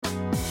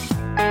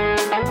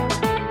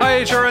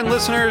HRN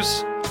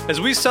listeners.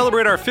 As we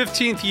celebrate our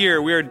 15th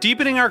year, we are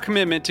deepening our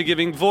commitment to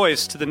giving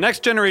voice to the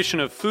next generation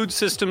of food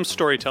systems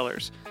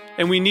storytellers,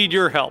 and we need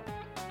your help.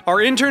 Our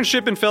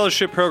internship and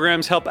fellowship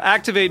programs help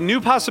activate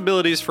new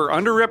possibilities for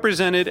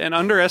underrepresented and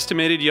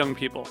underestimated young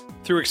people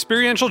through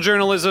experiential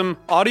journalism,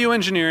 audio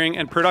engineering,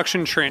 and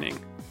production training.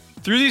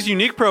 Through these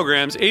unique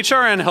programs,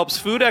 HRN helps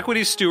food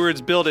equity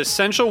stewards build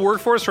essential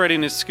workforce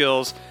readiness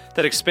skills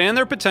that expand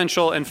their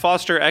potential and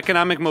foster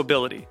economic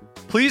mobility.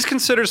 Please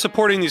consider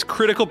supporting these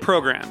critical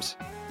programs.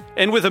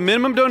 And with a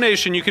minimum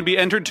donation, you can be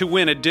entered to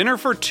win a dinner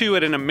for two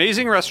at an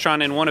amazing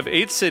restaurant in one of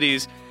 8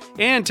 cities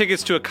and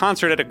tickets to a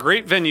concert at a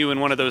great venue in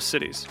one of those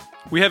cities.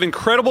 We have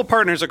incredible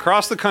partners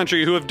across the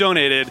country who have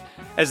donated,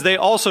 as they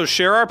also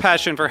share our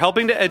passion for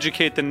helping to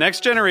educate the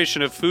next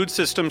generation of food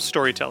systems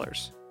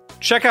storytellers.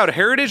 Check out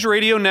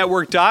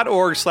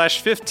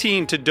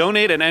heritageradionetwork.org/15 to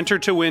donate and enter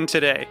to win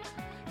today.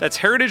 That's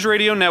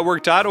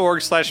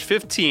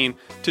heritageradionetwork.org/15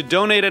 to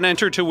donate and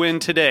enter to win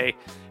today.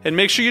 And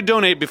make sure you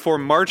donate before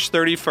March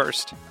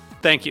 31st.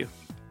 Thank you.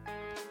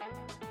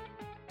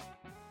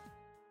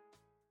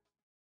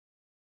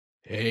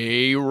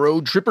 Hey,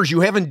 road trippers,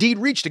 you have indeed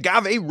reached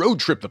Agave Road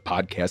Trip, the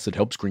podcast that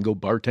helps gringo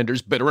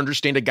bartenders better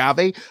understand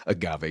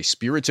agave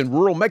spirits in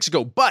rural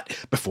Mexico. But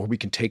before we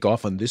can take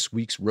off on this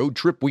week's road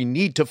trip, we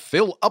need to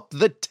fill up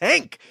the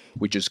tank,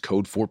 which is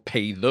code for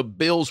pay the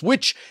bills,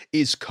 which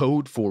is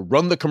code for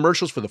run the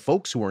commercials for the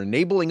folks who are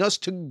enabling us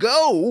to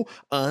go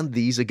on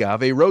these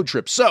agave road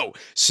trips. So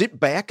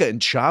sit back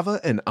and Chava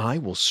and I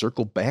will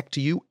circle back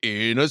to you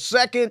in a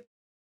second.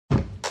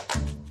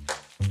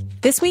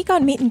 This week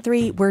on Meat and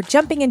Three, we're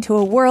jumping into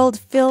a world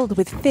filled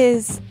with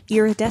fizz,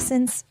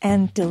 iridescence,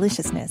 and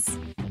deliciousness.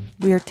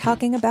 We're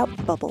talking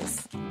about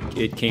bubbles.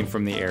 It came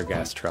from the air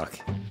gas truck.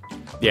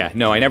 Yeah,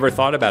 no, I never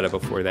thought about it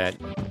before that.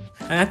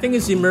 And I think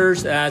it's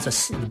emerged as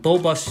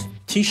Boba's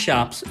tea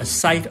shops, a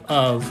site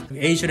of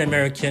Asian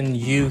American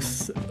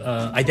youth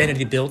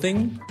identity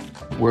building.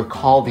 We're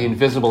called the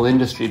invisible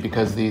industry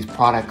because these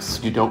products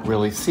you don't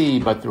really see,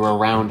 but they're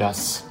around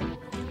us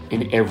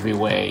in every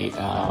way,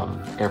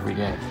 every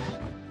day.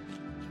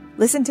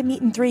 Listen to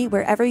Meat and Three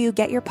wherever you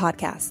get your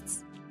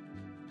podcasts.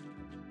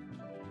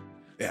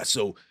 Yeah,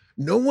 so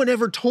no one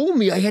ever told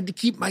me I had to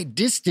keep my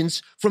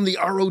distance from the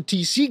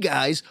ROTC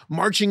guys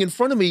marching in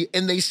front of me,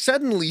 and they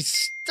suddenly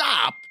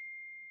stop.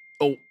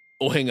 Oh,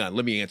 hang on.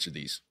 Let me answer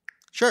these.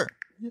 Sure.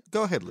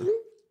 Go ahead, Lou.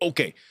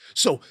 Okay,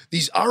 so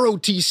these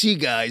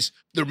ROTC guys,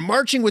 they're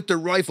marching with their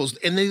rifles,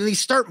 and then they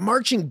start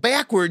marching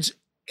backwards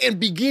and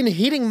begin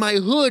hitting my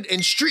hood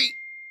and street.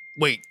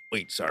 Wait,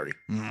 sorry.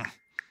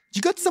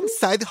 You got some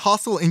side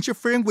hustle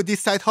interfering with this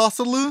side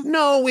hustle, Lou?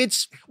 No,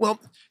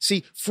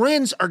 see,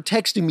 friends are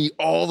texting me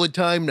all the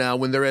time now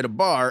when they're at a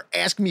bar,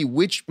 asking me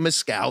which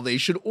mezcal they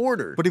should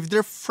order. But if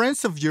they're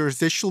friends of yours,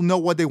 they should know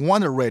what they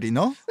want already,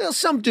 no? Well,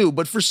 some do,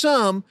 but for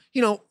some,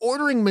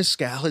 ordering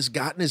mezcal has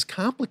gotten as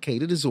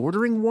complicated as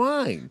ordering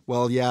wine.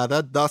 Well, yeah,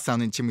 that does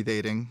sound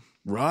intimidating.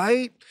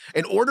 Right?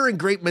 And ordering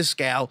great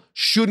mezcal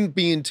shouldn't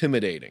be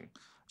intimidating.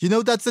 You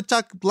know that's the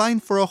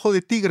tagline for Ojo de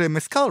Tigre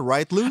Mezcal,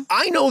 right, Lou?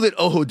 I know that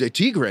Ojo de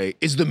Tigre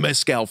is the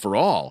mezcal for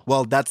all.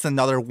 Well, that's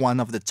another one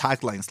of the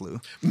taglines, Lou.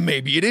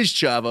 Maybe it is,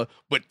 Chava,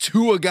 but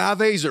 2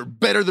 agaves are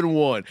better than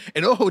 1.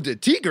 And Ojo de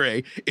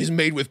Tigre is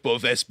made with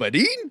both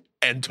espadín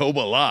and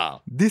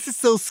tobalá. This is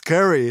so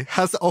scary.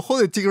 Has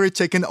Ojo de Tigre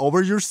taken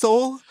over your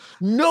soul?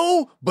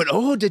 No, but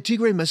Ojo de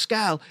Tigre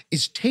Mezcal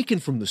is taken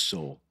from the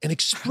soul and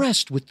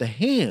expressed with the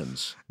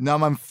hands.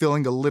 Now I'm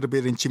feeling a little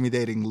bit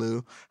intimidating,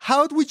 Lou.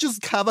 How'd we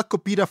just have a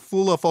copita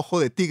full of Ojo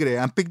de Tigre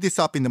and pick this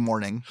up in the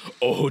morning?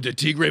 Ojo de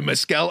Tigre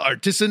Mezcal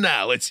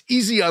Artisanal. It's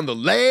easy on the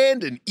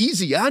land and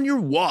easy on your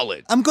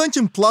wallet. I'm going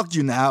to unplug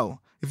you now.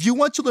 If you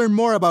want to learn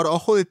more about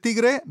Ojo de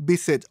Tigre,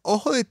 visit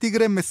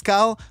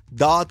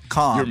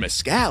ojodetigre.mezcal.com. Your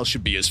mezcal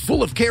should be as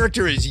full of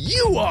character as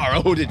you are.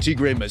 Ojo de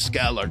Tigre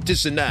Mezcal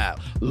Artisanal.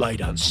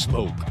 Light on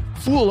smoke.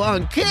 Full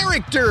on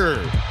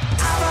character.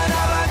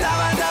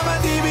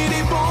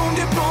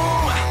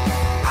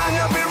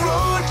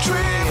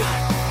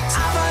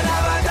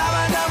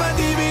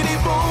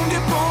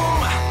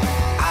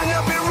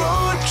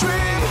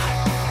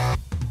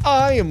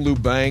 I am Lou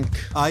Bank.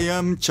 I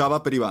am Chava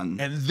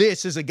Periban. And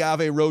this is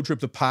Agave Road Trip,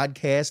 the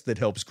podcast that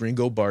helps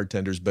gringo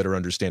bartenders better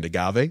understand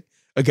agave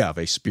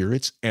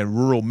spirits, and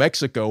rural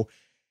Mexico.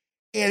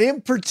 And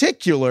in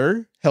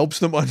particular, helps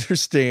them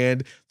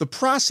understand the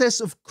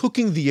process of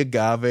cooking the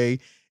agave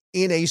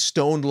in a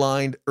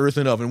stone-lined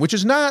earthen oven, which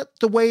is not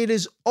the way it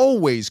is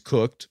always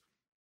cooked,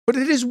 but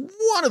it is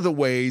one of the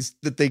ways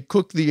that they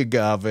cook the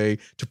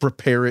agave to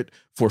prepare it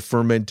for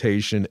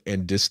fermentation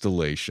and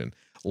distillation.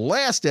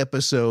 Last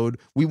episode,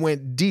 we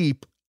went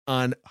deep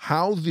on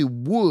how the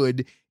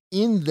wood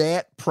in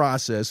that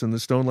process, in the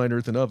stone-lined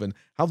earthen oven,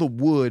 how the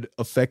wood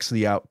affects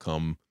the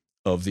outcome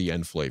of the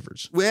end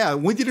flavors. Well, yeah,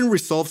 we didn't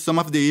resolve some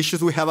of the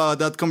issues we have about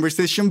that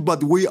conversation,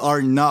 but we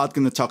are not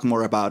going to talk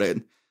more about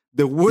it.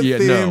 The wood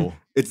theme,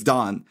 it's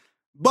done.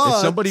 But if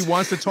somebody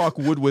wants to talk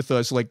wood with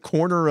us,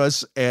 corner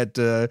us at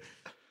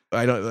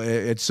I don't.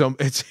 It's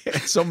at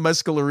some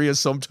mescaleria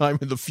sometime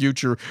in the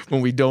future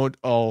when we don't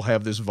all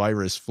have this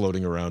virus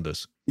floating around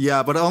us.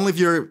 Yeah, but only if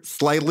you're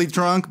slightly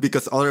drunk,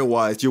 because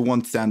otherwise you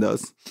won't stand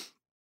us.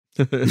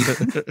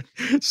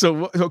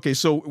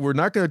 So we're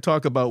not going to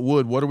talk about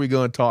wood. What are we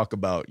going to talk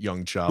about,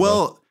 young Chava?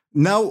 Well,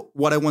 now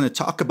what I want to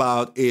talk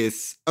about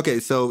is,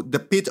 so the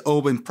pit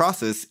oven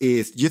process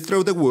is you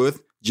throw the wood,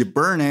 you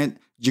burn it,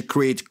 you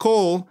create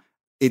coal,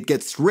 it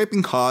gets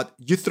ripping hot,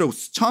 you throw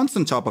stones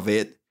on top of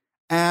it,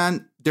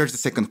 and there's a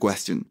second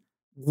question.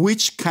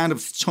 Which kind of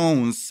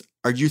stones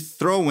are you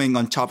throwing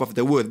on top of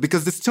the wood?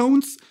 Because the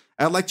stones,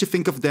 I like to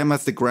think of them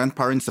as the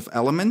grandparents of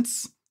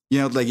elements,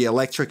 like the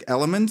electric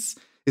elements.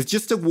 It's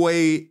just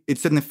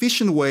it's an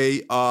efficient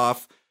way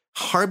of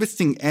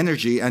harvesting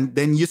energy and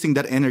then using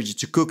that energy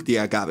to cook the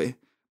agave.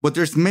 But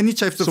there's many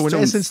types of stones. So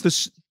in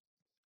essence,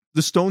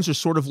 the stones are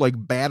sort of like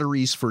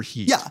batteries for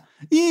heat.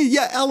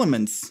 Yeah,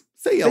 elements.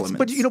 Say elements.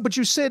 But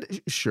you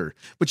said, sure.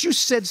 But you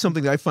said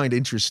something that I find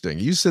interesting.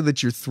 You said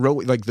that you're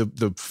throwing, like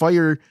the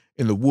fire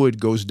in the wood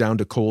goes down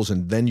to coals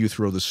and then you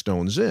throw the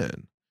stones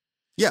in.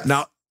 Yeah.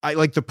 Now, I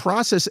like the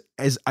process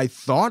as I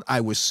thought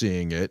I was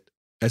seeing it,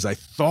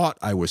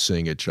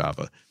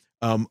 Chava,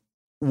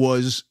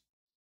 was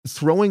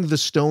throwing the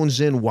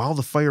stones in while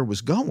the fire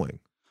was going.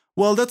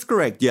 Well, that's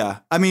correct. Yeah.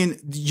 I mean,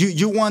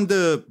 you want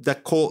the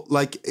coal,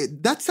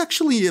 that's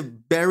actually a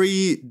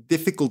very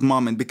difficult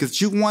moment because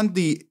you want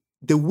the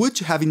wood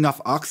to have enough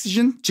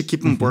oxygen to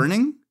keep them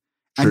burning.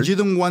 Sure. And you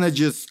don't want to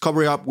just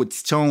cover it up with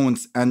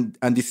stones and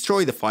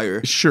destroy the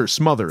fire. Sure,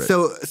 smother it.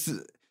 So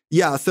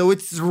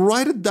it's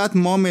right at that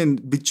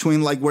moment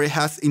between where it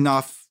has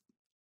enough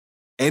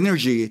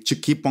energy to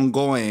keep on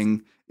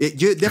going.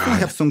 You definitely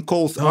have some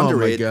coals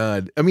under it. Oh my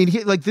God. I mean,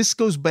 this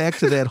goes back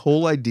to that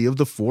whole idea of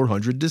the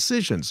 400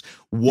 decisions.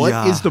 What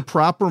is the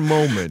proper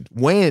moment?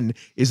 When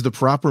is the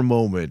proper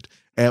moment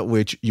at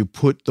which you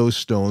put those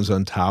stones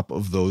on top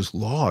of those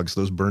logs,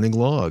 those burning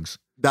logs?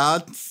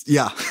 That's,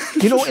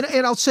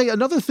 and I'll say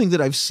another thing that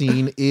I've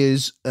seen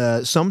is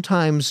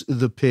sometimes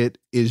the pit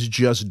is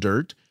just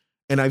dirt.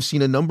 And I've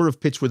seen a number of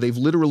pits where they've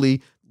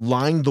literally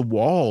lined the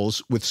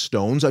walls with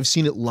stones. I've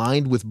seen it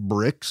lined with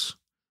bricks.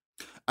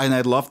 And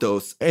I love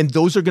those. And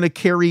those are going to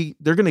carry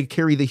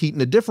the heat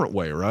in a different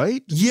way,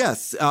 right?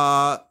 Yes.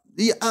 I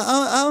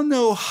don't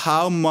know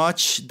how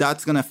much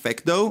that's going to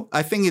affect, though.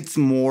 I think it's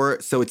more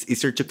so it's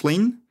easier to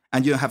clean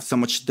and you don't have so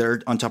much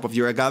dirt on top of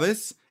your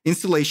agaves.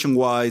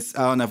 Installation-wise,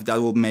 I don't know if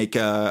that will make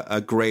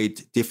a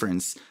great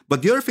difference.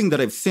 But the other thing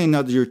that I've seen,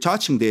 now that you're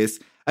touching this,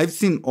 I've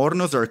seen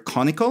hornos that are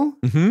conical,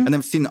 and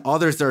I've seen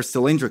others that are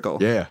cylindrical.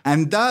 Yeah.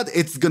 And that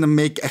it's going to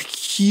make a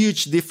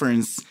huge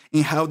difference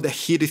in how the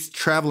heat is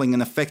traveling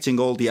and affecting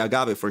all the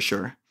agave for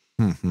sure.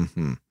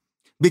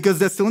 Because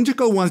the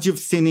cylindrical ones you've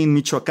seen in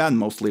Michoacan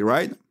mostly,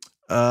 right?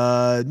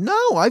 No,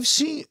 I've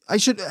seen, I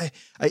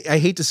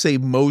hate to say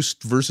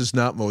most versus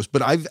not most,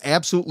 but I've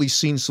absolutely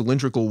seen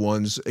cylindrical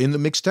ones in the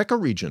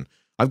Mixteca region.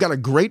 I've got a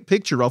great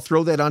picture. I'll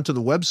throw that onto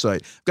the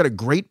website. I've got a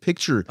great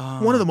picture.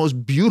 One of the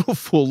most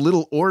beautiful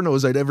little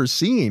hornos I'd ever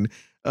seen.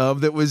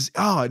 That was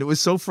and it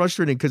was so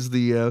frustrating because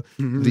the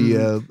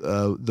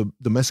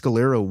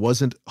Mescalero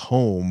wasn't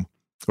home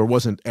or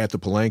wasn't at the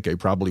Palenque.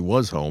 Probably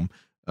was home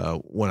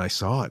when I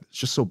saw it. It's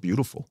just so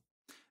beautiful.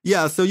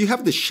 Yeah. So you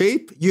have the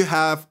shape. You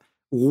have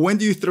when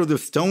do you throw the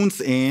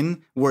stones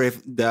in? Where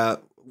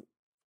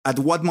at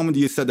what moment do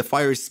you set the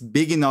fire is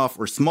big enough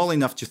or small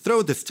enough to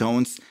throw the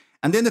stones?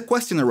 And then the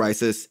question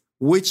arises,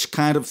 which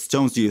kind of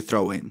stones do you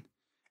throw in?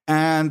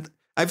 And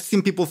I've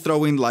seen people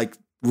throw in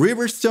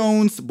river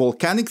stones,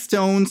 volcanic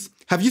stones.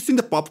 Have you seen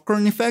the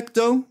popcorn effect,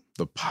 though?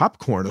 The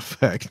popcorn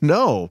effect?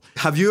 No.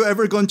 Have you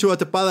ever gone to a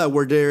tapada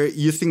where they're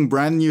using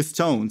brand new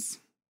stones?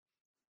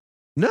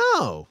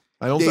 No.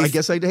 I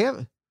guess I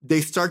haven't.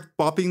 They start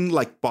popping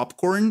like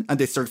popcorn and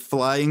they start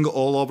flying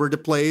all over the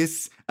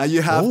place. And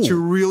you have to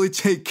really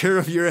take care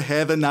of your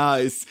head and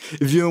eyes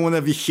if you don't want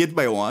to be hit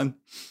by one.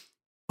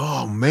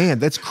 Oh, man,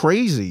 that's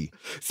crazy.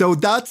 So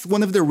that's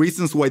one of the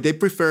reasons why they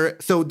prefer.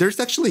 So there's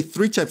actually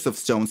 3 types of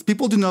stones.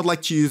 People do not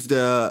like to use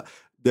the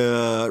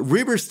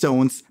river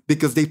stones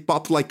because they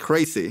pop like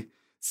crazy.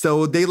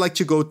 So they like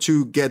to go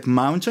to get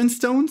mountain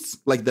stones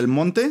like Del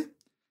Monte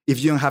if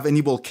you don't have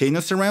any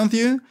volcanoes around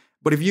you.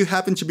 But if you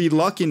happen to be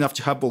lucky enough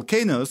to have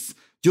volcanoes,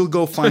 you'll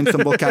go find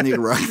some volcanic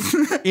rocks.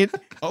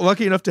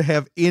 Lucky enough to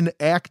have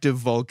inactive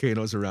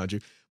volcanoes around you.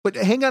 But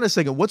hang on a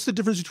second. What's the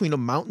difference between a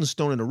mountain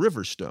stone and a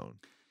river stone?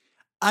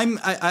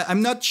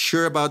 I'm not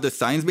sure about the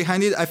science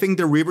behind it. I think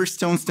the river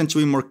stones tend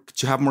to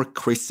have more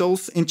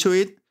crystals into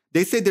it.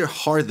 They say they're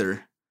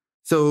harder,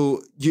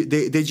 so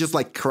they just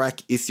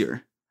crack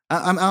easier.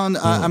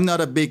 I'm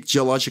not a big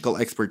geological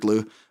expert,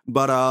 Lou,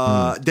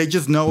 but they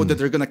just know that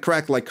they're gonna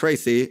crack like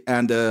crazy,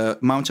 and the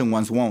mountain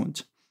ones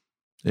won't.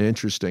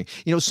 Interesting.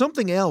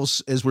 Something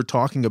else as we're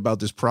talking about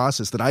this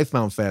process that I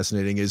found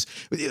fascinating is,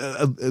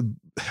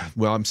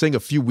 I'm saying a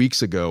few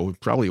weeks ago,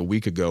 probably a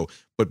week ago,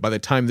 but by the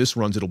time this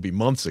runs, it'll be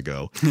months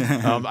ago.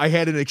 I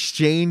had an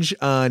exchange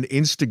on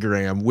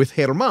Instagram with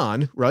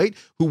Herman, right,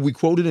 who we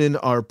quoted in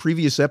our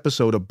previous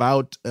episode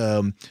about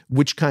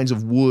which kinds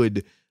of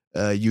wood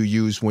you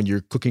use when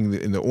you're cooking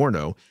in the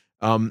Orno.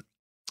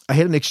 I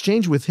had an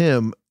exchange with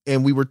him,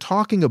 and we were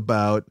talking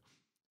about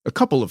a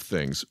couple of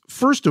things.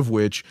 First of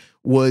which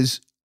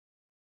was,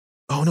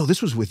 oh no,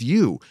 this was with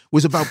you,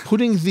 was about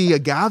putting the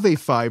agave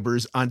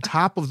fibers on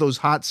top of those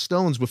hot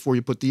stones before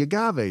you put the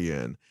agave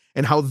in,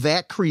 and how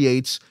that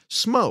creates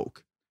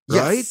smoke,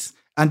 right? Yes.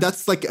 And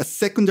that's like a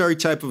secondary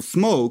type of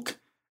smoke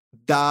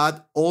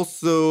that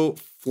also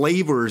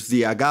flavors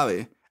the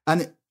agave.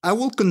 And I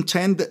will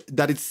contend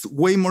that it's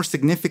way more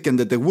significant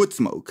than the wood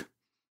smoke.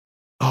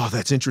 Oh,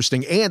 that's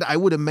interesting. And I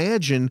would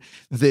imagine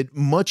that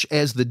much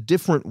as the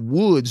different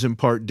woods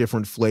impart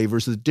different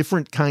flavors, the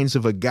different kinds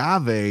of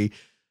agave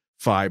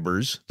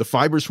fibers, the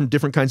fibers from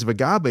different kinds of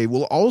agave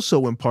will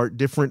also impart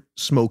different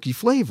smoky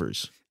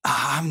flavors.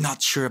 I'm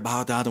not sure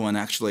about that one,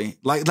 actually.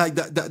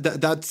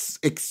 That's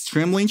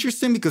extremely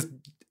interesting, because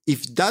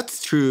if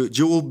that's true,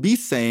 you will be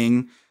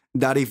saying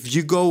that if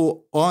you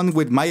go on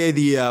with my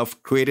idea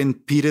of creating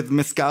peated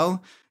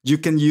mezcal, you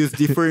can use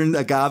different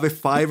agave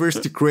fibers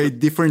to create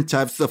different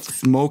types of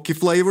smoky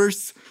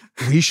flavors.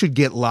 We should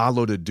get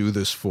Lalo to do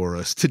this for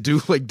us, to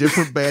do like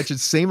different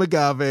batches, same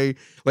agave,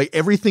 like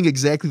everything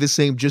exactly the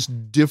same,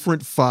 just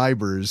different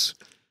fibers.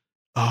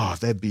 Oh,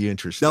 that'd be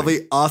interesting. That'll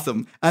be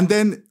awesome. And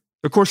then,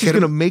 of course, he's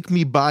going to make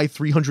me buy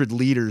 300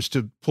 liters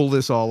to pull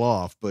this all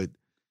off, but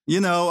you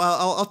know,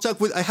 I'll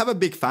talk with, I have a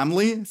big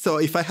family. So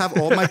if I have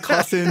all my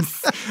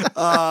cousins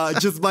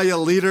just buy a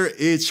liter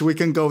each, we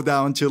can go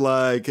down to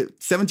like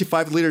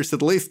 75 liters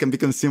at least can be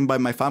consumed by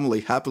my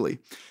family happily.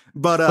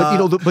 But you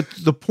know,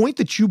 the point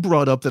that you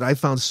brought up that I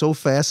found so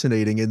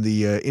fascinating in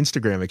the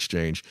Instagram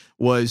exchange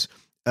was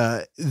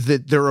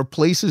that there are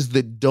places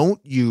that don't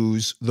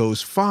use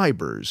those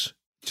fibers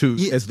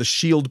as the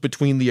shield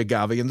between the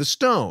agave and the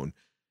stone.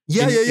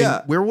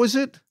 Yeah. Where was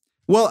it?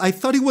 Well, I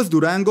thought it was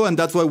Durango, and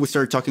that's why we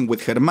started talking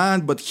with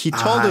Herman, but he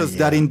told us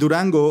that in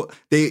Durango,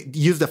 they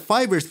use the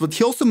fibers, but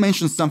he also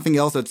mentioned something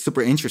else that's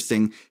super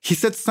interesting. He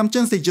said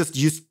sometimes they just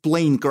use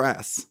plain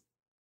grass.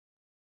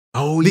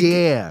 Oh,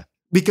 yeah.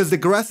 Because the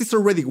grass is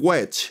already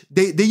wet.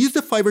 They use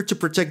the fiber to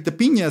protect the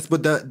piñas,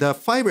 but the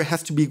fiber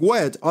has to be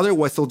wet,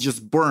 otherwise it'll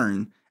just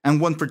burn and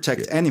won't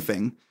protect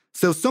anything.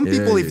 So some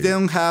people, if they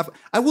don't have,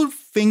 I would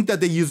think that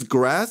they use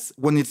grass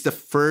when it's the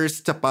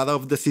first tapada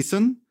of the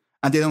season,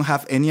 and they don't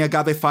have any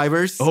agave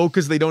fibers. Oh,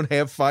 because they don't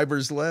have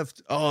fibers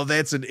left. Oh,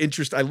 that's an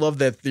interest. I love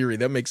that theory.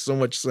 That makes so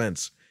much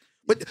sense.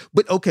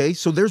 But okay,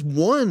 so there's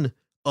one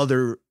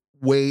other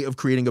way of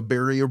creating a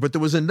barrier, but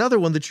there was another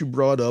one that you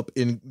brought up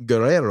in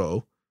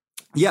Guerrero.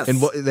 Yes.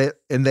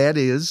 And that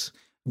is?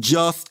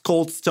 Just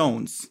cold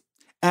stones.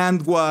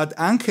 And what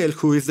Angel,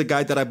 who is the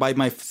guy that I buy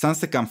my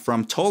Sansecan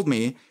from, told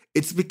me,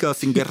 it's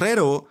because in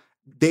Guerrero,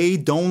 they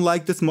don't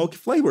like the smoky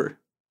flavor.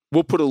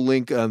 We'll put a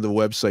link on the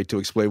website to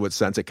explain what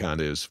Sansecan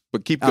is,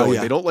 but keep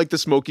going. They don't like the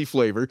smoky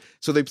flavor,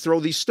 so they throw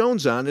these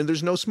stones on and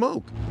there's no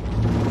smoke.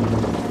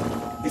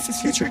 This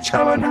is Future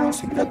Chava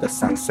announcing that the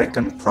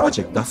Sansecan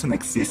project doesn't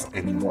exist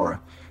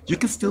anymore. You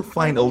can still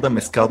find all the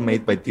mezcal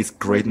made by these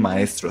great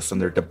maestros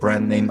under the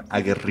brand name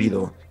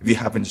Aguerrido if you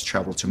happen to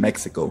travel to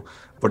Mexico.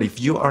 But if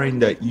you are in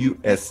the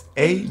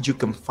USA, you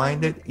can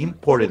find it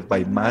imported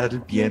by Mal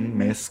Bien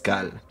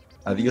Mezcal.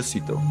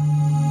 Adiosito.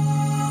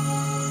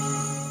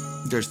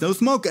 There's no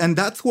smoke, and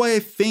that's why I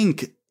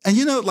think, and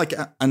you know, like,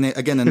 and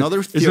again,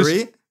 another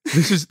theory.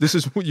 This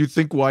is what you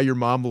think why your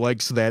mom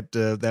likes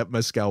that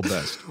mezcal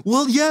best.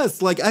 Well,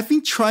 yes, like I've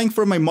been trying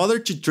for my mother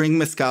to drink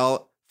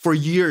mezcal for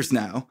years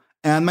now,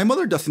 and my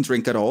mother doesn't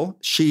drink at all.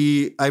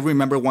 I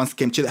remember once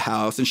came to the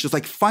house, and she's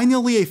like,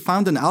 "Finally, I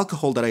found an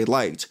alcohol that I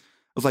liked."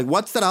 I was like,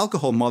 "What's that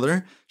alcohol,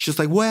 mother?" She's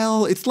like,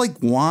 "Well, it's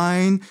like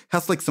wine,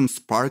 has like some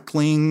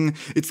sparkling.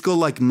 It's called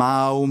like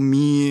Mao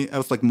Mi." I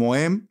was like,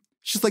 "Moem."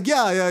 She's like,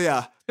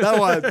 yeah. That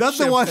one. That's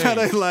the one that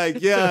I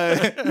like. Yeah.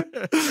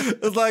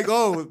 It's like,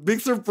 oh,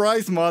 big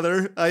surprise,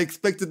 mother. I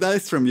expected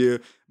that from you.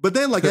 But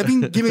then, like, I've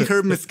been giving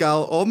her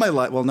mezcal all my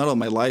life. Well, not all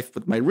my life,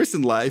 but my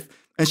recent life.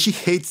 And she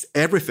hates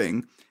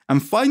everything.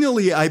 And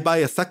finally, I buy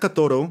a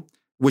Sacatoro,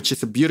 which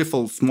is a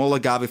beautiful small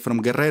agave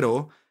from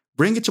Guerrero.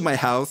 Bring it to my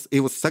house. It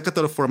was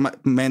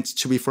Sacatoro meant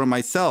to be for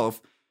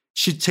myself.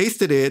 She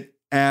tasted it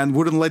and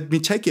wouldn't let me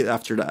take it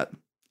after that.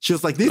 She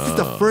was like, this is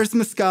the first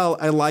mezcal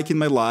I like in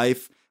my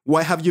life.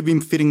 Why have you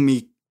been feeding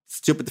me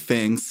stupid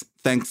things?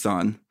 Thanks,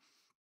 son.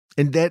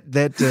 And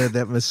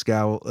that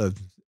mezcal,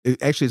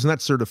 actually, it's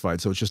not certified,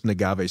 so it's just an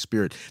agave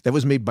spirit. That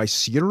was made by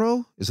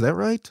Ciro, is that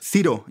right?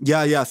 Ciro,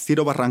 yeah,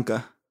 Ciro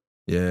Barranca.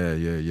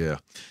 Yeah.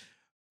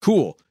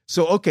 Cool.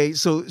 So, okay,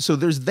 so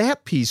there's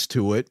that piece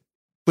to it,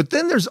 but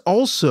then there's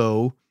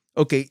also,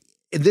 okay,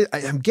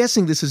 I'm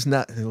guessing this is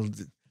not,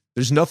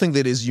 there's nothing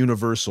that is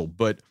universal,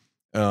 but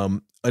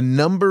a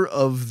number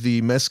of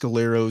the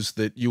mezcaleros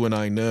that you and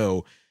I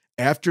know,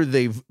 after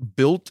they've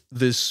built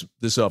this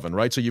oven,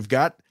 right? So you've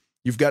got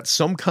You've got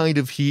some kind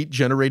of heat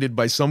generated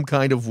by some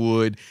kind of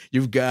wood.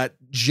 You've got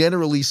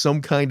generally some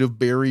kind of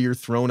barrier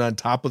thrown on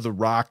top of the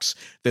rocks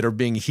that are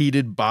being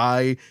heated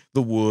by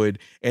the wood.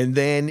 And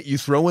then you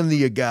throw in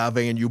the agave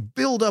and you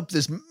build up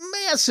this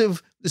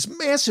massive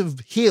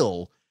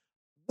hill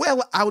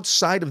well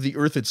outside of the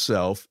earth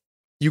itself.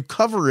 You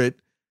cover it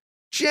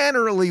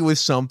generally with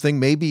something.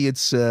 Maybe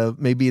it's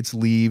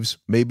leaves,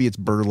 maybe it's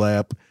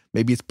burlap,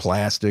 maybe it's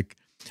plastic.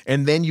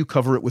 And then you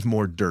cover it with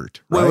more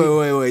dirt,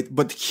 right? Wait.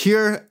 But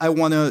here I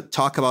want to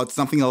talk about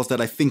something else that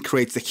I think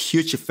creates a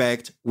huge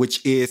effect,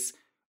 which is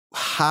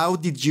how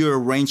did you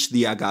arrange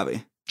the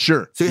agave?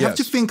 Sure. So you have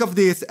to think of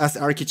this as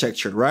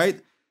architecture, right?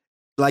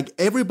 Like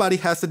everybody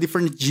has a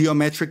different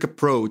geometric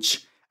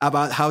approach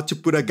about how to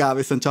put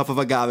agaves on top of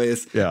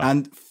agaves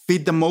and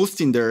fit the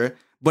most in there.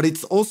 But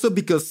it's also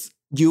because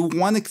you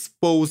want to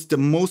expose the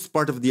most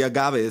part of the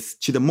agaves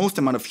to the most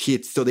amount of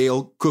heat so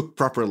they'll cook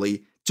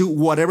properly to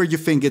whatever you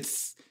think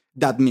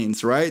that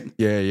means, right?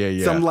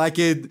 Yeah. Some like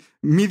it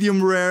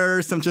medium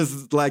rare, some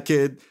just like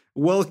it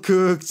well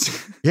cooked.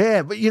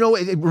 Yeah, but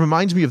it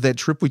reminds me of that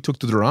trip we took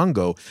to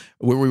Durango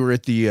where we were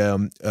at the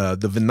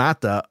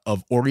Venata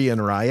of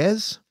Origen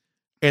Reyes.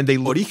 And they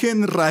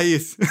Origen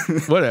Reyes.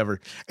 whatever.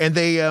 And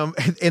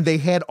they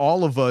had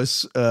all of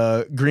us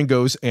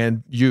gringos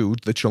and you,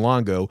 the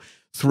Chilango,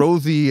 throw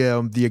the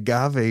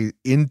agave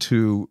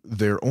into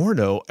their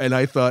Orno, and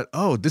I thought,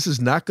 oh, this is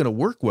not going to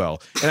work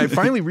well. And I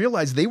finally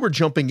realized they were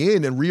jumping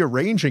in and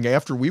rearranging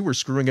after we were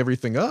screwing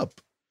everything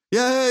up.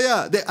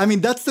 Yeah. I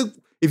mean,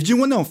 if you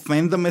want to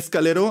offend the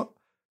mezcalero,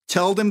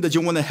 tell them that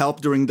you want to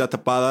help during the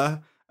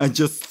tapada and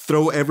just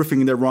throw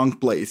everything in the wrong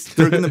place.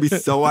 They're going to be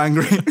so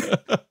angry.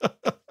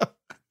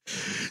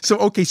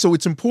 So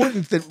it's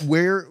important that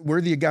where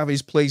the agave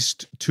is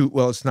placed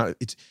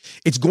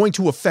it's going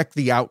to affect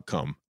the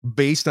outcome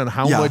based on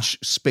how much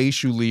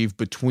space you leave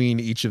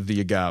between each of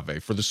the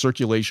agave for the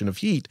circulation of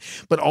heat,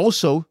 but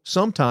also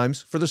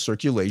sometimes for the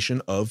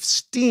circulation of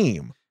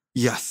steam.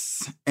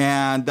 Yes.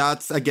 And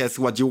that's, I guess,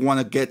 what you want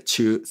to get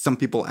to. Some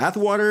people add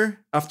water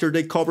after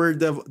they cover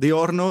the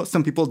horno.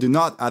 Some people do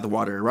not add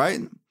water, right?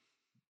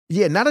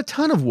 Yeah, not a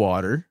ton of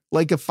water,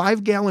 like a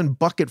 5-gallon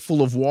bucket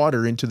full of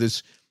water into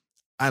this.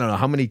 I don't know,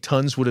 how many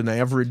tons would an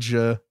average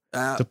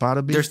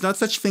tapada be? There's not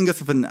such thing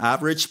as an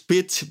average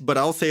pit, but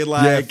I'll say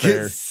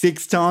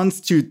 6 tons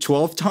to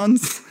 12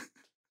 tons.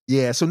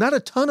 Yeah, so not a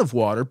ton of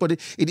water, but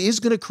it is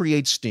going to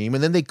create steam,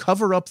 and then they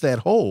cover up that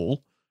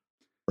hole,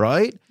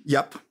 right?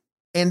 Yep.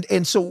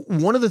 And so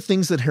one of the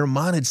things that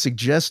Herman had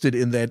suggested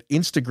in that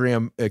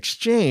Instagram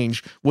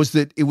exchange was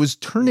that it was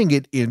turning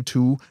it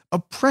into a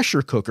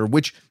pressure cooker,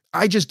 which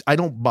I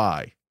don't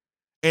buy.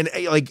 And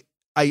I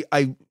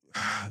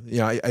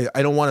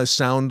don't want to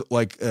sound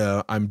like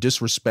I'm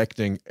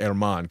disrespecting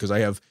Herman, because I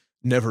have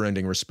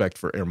never-ending respect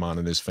for Herman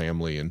and his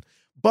family,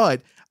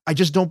 but I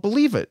just don't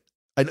believe it.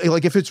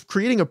 If it's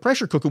creating a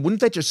pressure cooker,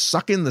 wouldn't that just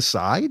suck in the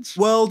sides?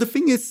 Well, the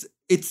thing is,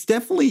 it's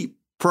definitely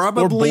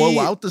probably or blow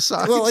out the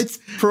sides. Well, it's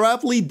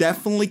probably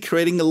definitely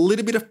creating a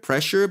little bit of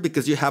pressure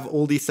because you have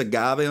all these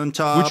agave on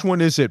top. Which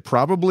one is it?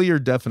 Probably or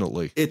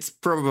definitely? It's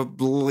probably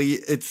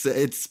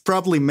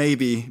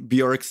maybe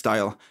Bjork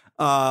style.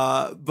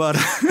 But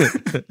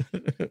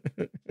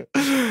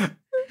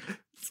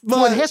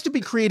well, it has to be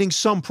creating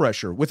some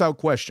pressure without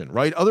question,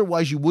 right?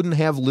 Otherwise, you wouldn't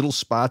have little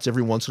spots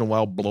every once in a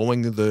while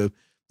blowing the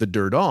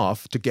dirt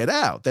off to get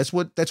out. That's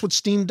what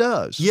steam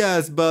does.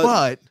 Yes,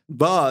 but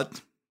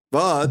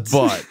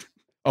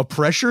a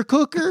pressure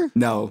cooker?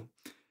 No.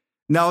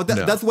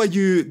 That's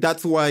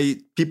why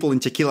people in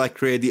tequila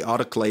create the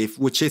autoclave,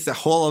 which is a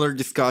whole other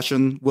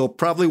discussion. We'll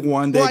probably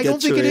one day I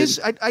don't think it is.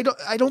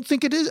 I don't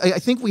think it is. I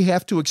think we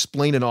have to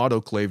explain an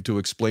autoclave to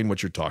explain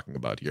what you're talking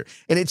about here.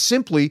 And it's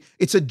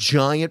a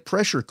giant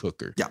pressure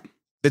cooker. Yeah.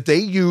 That they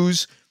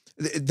use,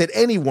 that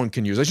anyone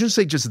can use. I shouldn't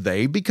say just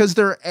they, because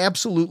there are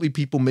absolutely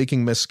people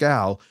making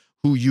mezcal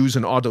who use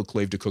an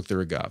autoclave to cook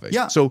their agave.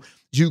 Yeah. So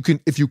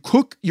if you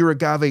cook your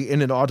agave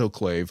in an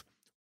autoclave,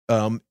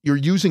 you're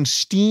using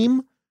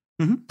steam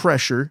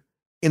pressure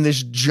in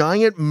this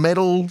giant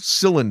metal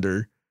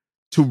cylinder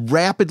to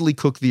rapidly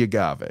cook the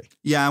agave.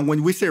 Yeah, and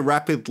when we say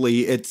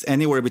rapidly, it's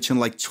anywhere between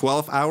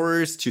 12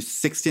 hours to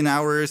 16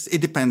 hours.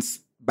 It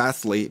depends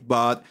vastly,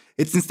 but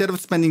it's instead of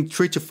spending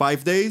 3 to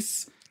 5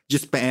 days,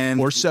 just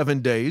spend... Or 7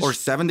 days. Or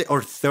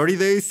 30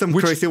 days,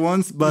 crazy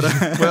ones, but...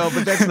 Well,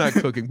 but that's not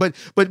cooking. But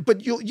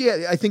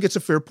I think it's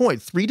a fair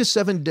point. 3 to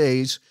 7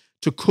 days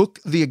to cook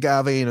the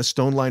agave in a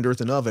stone-lined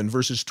earthen oven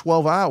versus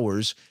 12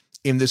 hours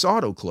in this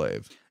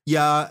autoclave.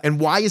 Yeah. And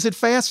why is it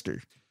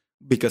faster?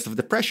 Because of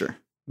the pressure.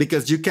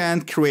 Because you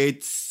can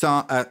create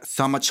so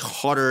much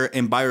hotter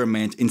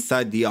environment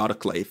inside the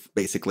autoclave,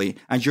 basically.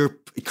 And you're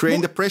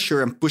creating the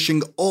pressure and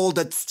pushing all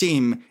that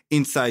steam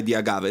inside the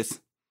agaves.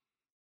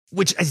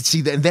 Which, I see,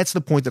 and that's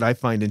the point that I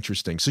find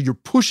interesting. So you're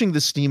pushing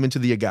the steam into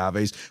the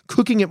agaves,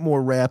 cooking it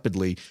more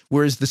rapidly,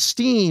 whereas the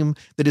steam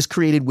that is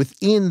created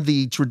within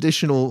the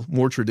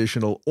more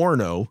traditional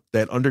Orno,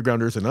 that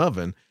underground earthen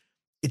oven,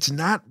 it's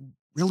not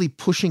really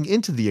pushing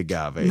into the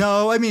agave.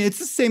 No, I mean, it's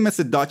the same as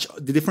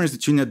the difference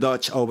between a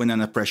Dutch oven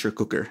and a pressure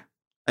cooker.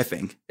 I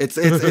think it's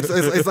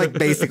like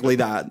basically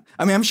that.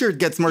 I mean, I'm sure it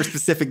gets more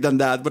specific than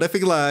that, but I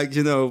think like,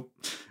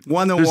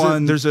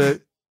 101.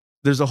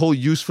 There's a whole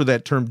use for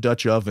that term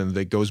Dutch oven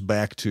that goes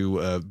back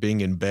to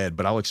being in bed,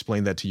 but I'll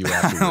explain that to you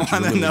afterwards. I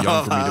want to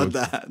know about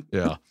that.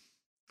 Yeah.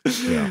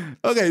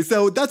 Okay,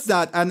 so that's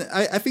that. And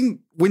I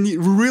think we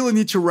really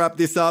need to wrap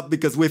this up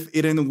because we've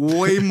eaten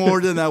way more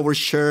than our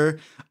share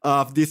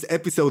of this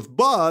episode.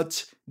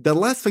 But the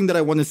last thing that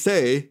I want to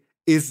say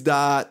is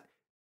that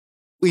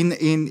when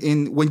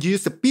you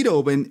use a peat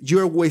oven,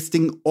 you're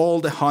wasting all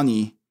the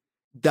honey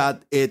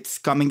that it's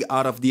coming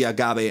out of the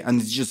agave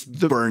and it's just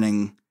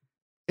burning.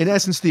 In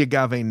essence, the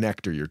agave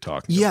nectar you're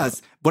talking about.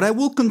 Yes, but I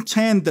will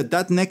contend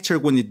that nectar,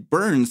 when it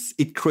burns,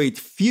 it creates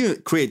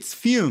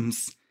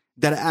fumes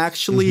that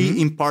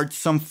actually impart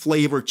some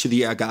flavor to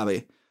the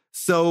agave.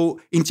 So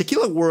in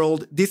tequila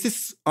world, this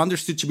is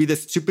understood to be the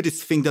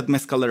stupidest thing that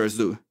mezcaleros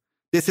do.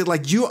 They say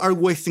like, you are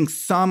wasting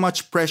so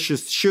much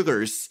precious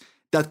sugars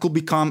that could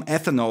become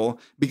ethanol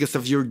because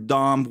of your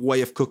dumb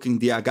way of cooking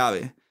the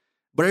agave.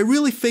 But I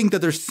really think that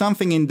there's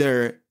something in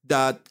there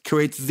that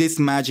creates this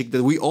magic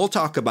that we all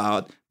talk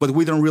about, but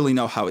we don't really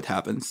know how it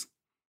happens.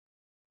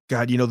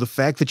 God, the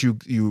fact that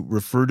you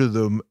refer to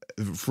them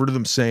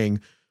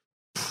saying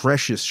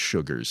precious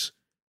sugars,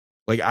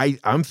 like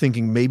I'm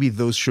thinking maybe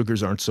those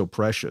sugars aren't so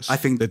precious. I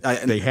think that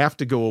they have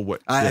to go away.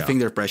 I think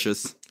they're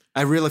precious.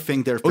 I really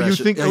think they're precious.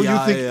 You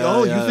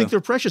think they're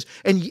precious.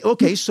 And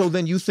okay, so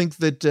then you think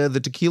that the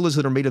tequilas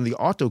that are made in the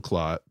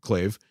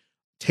autoclave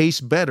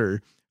taste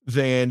better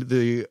than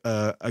the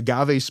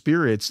agave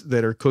spirits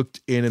that are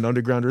cooked in an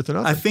underground earthen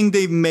oven. I think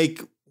they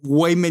make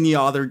way many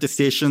other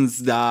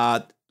decisions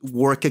that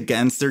work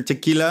against their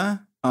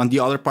tequila on the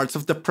other parts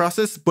of the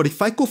process. But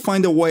if I could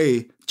find a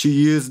way to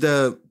use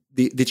the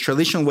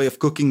traditional way of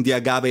cooking the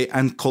agave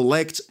and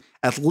collect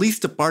at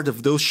least a part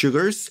of those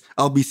sugars,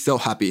 I'll be so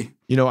happy.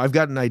 I've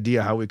got an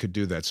idea how we could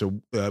do that.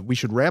 So we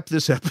should wrap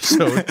this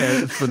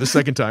episode for the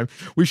second time.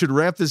 We should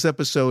wrap this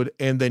episode,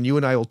 and then you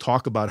and I will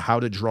talk about how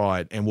to draw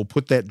it, and we'll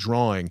put that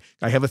drawing.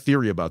 I have a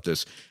theory about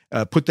this.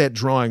 Put that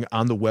drawing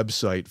on the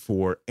website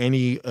for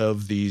any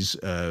of these,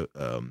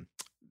 some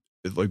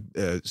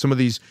of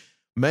these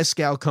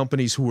mezcal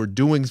companies who are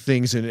doing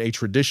things in a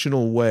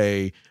traditional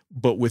way,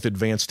 but with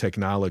advanced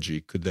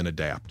technology, could then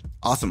adapt.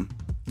 Awesome.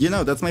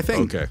 That's my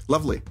thing. Okay.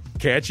 Lovely.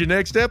 Catch you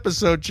next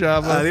episode,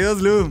 Chava. Adios,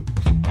 Lou.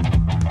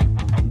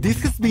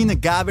 This has been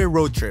Agave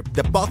Road Trip,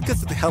 the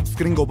podcast that helps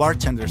gringo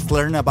bartenders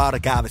learn about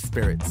agave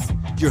spirits.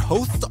 Your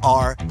hosts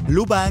are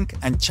Lou Bank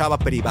and Chava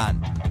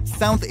Periban.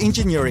 Sound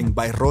engineering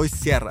by Roy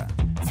Sierra.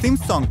 Theme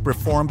song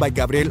performed by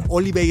Gabriel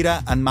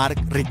Oliveira and Mark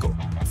Rico.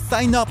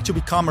 Sign up to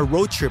become a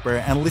road tripper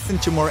and listen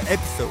to more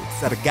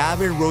episodes at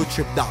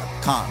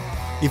agaveroadtrip.com.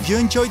 If you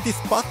enjoyed this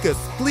podcast,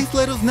 please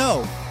let us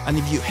know. And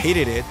if you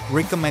hated it,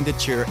 recommend it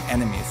to your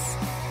enemies.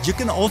 You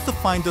can also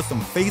find us on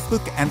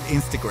Facebook and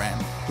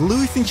Instagram.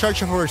 Lou is in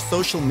charge of our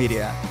social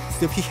media,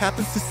 so if he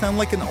happens to sound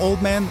like an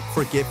old man,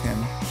 forgive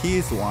him. He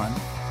is one.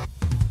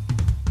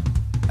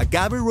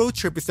 Agave Road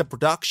Trip is a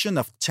production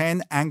of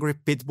 10 Angry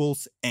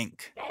Pitbulls,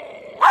 Inc.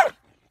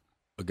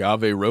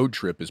 Agave Road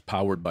Trip is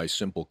powered by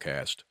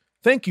Simplecast.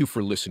 Thank you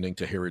for listening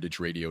to Heritage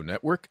Radio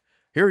Network.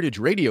 Heritage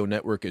Radio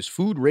Network is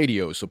food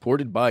radio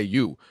supported by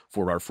you.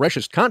 For our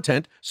freshest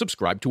content,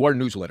 subscribe to our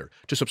newsletter.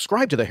 To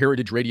subscribe to the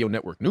Heritage Radio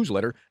Network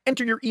newsletter,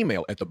 enter your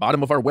email at the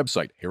bottom of our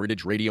website,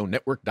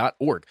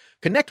 heritageradionetwork.org.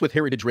 Connect with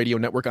Heritage Radio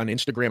Network on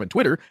Instagram and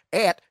Twitter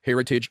at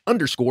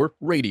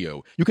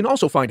 @heritage_radio. You can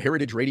also find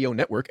Heritage Radio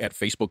Network at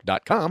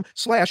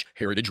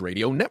facebook.com/Heritage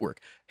Radio Network.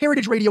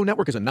 Heritage Radio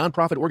Network is a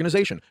nonprofit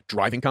organization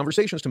driving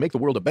conversations to make the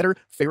world a better,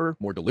 fairer,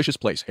 more delicious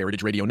place.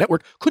 Heritage Radio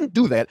Network couldn't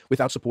do that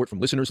without support from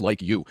listeners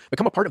like you.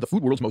 Become a part of the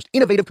food world's most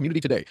innovative community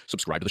today.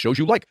 Subscribe to the shows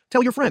you like,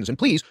 tell your friends, and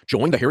please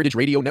join the Heritage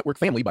Radio Network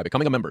family by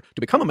becoming a member.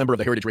 To become a member of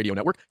the Heritage Radio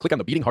Network, click on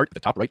the beating heart at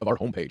the top right of our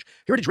homepage.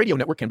 Heritage Radio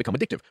Network can become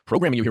addictive.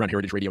 Programming you hear on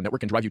Heritage Radio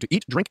Network can drive you to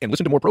eat, drink, and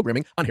listen to more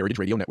programming on Heritage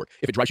Radio Network.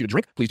 If it drives you to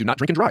drink, please do not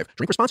drink and drive.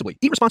 Drink responsibly,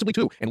 eat responsibly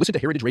too, and listen to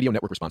Heritage Radio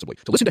Network responsibly.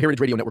 To listen to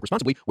Heritage Radio Network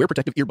responsibly, wear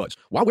protective earbuds.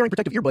 While wearing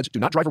protective earbuds, do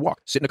not drive or walk.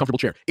 Sit in a comfortable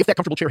chair. If that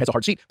comfortable chair has a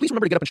hard seat, please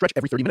remember to get up and stretch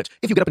every 30 minutes.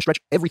 If you get up and stretch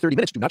every 30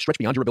 minutes, do not stretch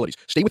beyond your abilities.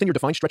 Stay within your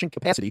defined stretching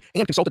capacity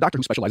and consult a doctor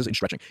who specializes in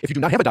stretching. If you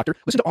do not have a doctor,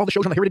 listen to all the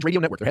shows on the Heritage Radio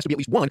Network. There has to be at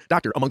least one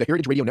doctor among the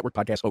Heritage Radio Network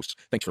podcast hosts.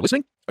 Thanks for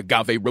listening.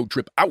 Agave Road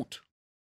Trip out.